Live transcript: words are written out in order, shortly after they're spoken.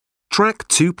Track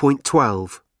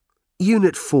 2.12,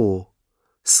 Unit 4,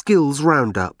 Skills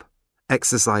Roundup,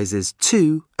 Exercises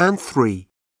 2 and 3.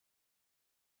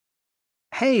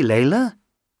 Hey, Layla.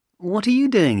 What are you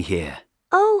doing here?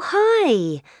 Oh,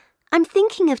 hi. I'm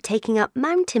thinking of taking up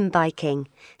mountain biking,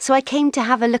 so I came to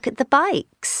have a look at the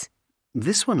bikes.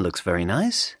 This one looks very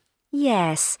nice.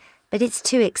 Yes, but it's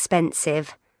too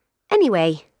expensive.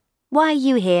 Anyway, why are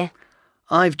you here?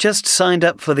 I've just signed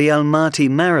up for the Almaty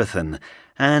Marathon,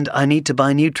 and I need to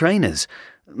buy new trainers.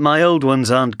 My old ones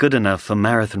aren't good enough for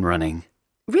marathon running.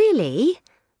 Really?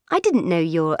 I didn't know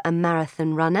you're a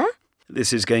marathon runner.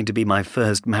 This is going to be my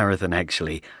first marathon,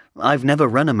 actually. I've never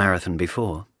run a marathon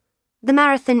before. The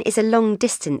marathon is a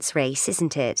long-distance race,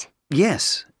 isn't it?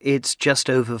 Yes, it's just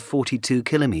over 42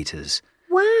 kilometres.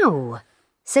 Wow!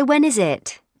 So when is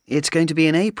it? It's going to be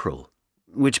in April,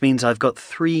 which means I've got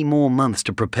 3 more months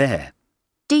to prepare.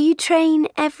 Do you train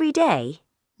every day?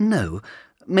 No,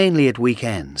 mainly at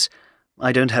weekends.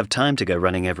 I don't have time to go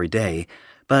running every day,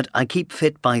 but I keep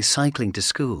fit by cycling to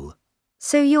school.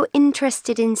 So you're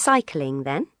interested in cycling,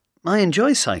 then? I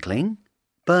enjoy cycling,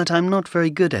 but I'm not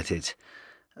very good at it.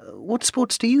 What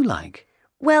sports do you like?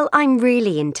 Well, I'm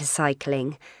really into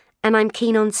cycling, and I'm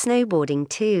keen on snowboarding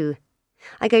too.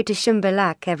 I go to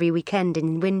Shumberlac every weekend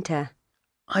in winter.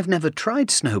 I've never tried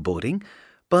snowboarding,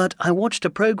 but I watched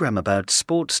a programme about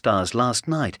sports stars last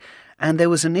night, and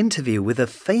there was an interview with a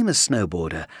famous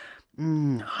snowboarder.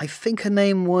 I think her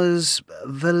name was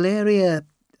Valeria.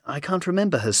 I can't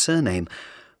remember her surname,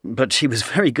 but she was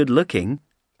very good looking.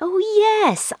 Oh,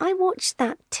 yes, I watched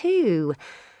that too.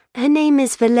 Her name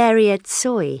is Valeria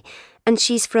Tsoi, and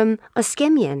she's from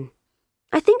Oskemion.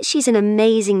 I think she's an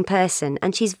amazing person,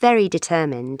 and she's very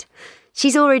determined.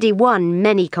 She's already won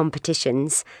many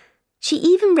competitions. She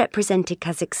even represented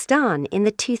Kazakhstan in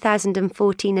the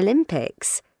 2014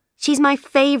 Olympics. She's my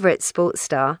favourite sports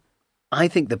star. I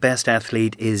think the best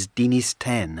athlete is Denis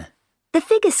Ten. The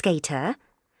figure skater?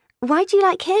 Why do you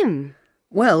like him?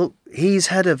 Well, he's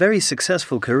had a very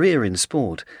successful career in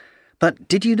sport. But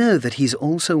did you know that he's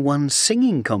also won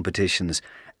singing competitions?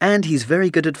 And he's very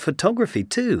good at photography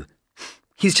too.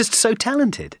 He's just so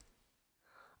talented.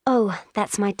 Oh,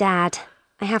 that's my dad.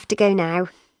 I have to go now.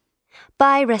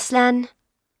 Bye, Ruslan.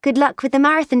 Good luck with the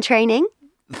marathon training.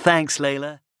 Thanks,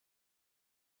 Layla.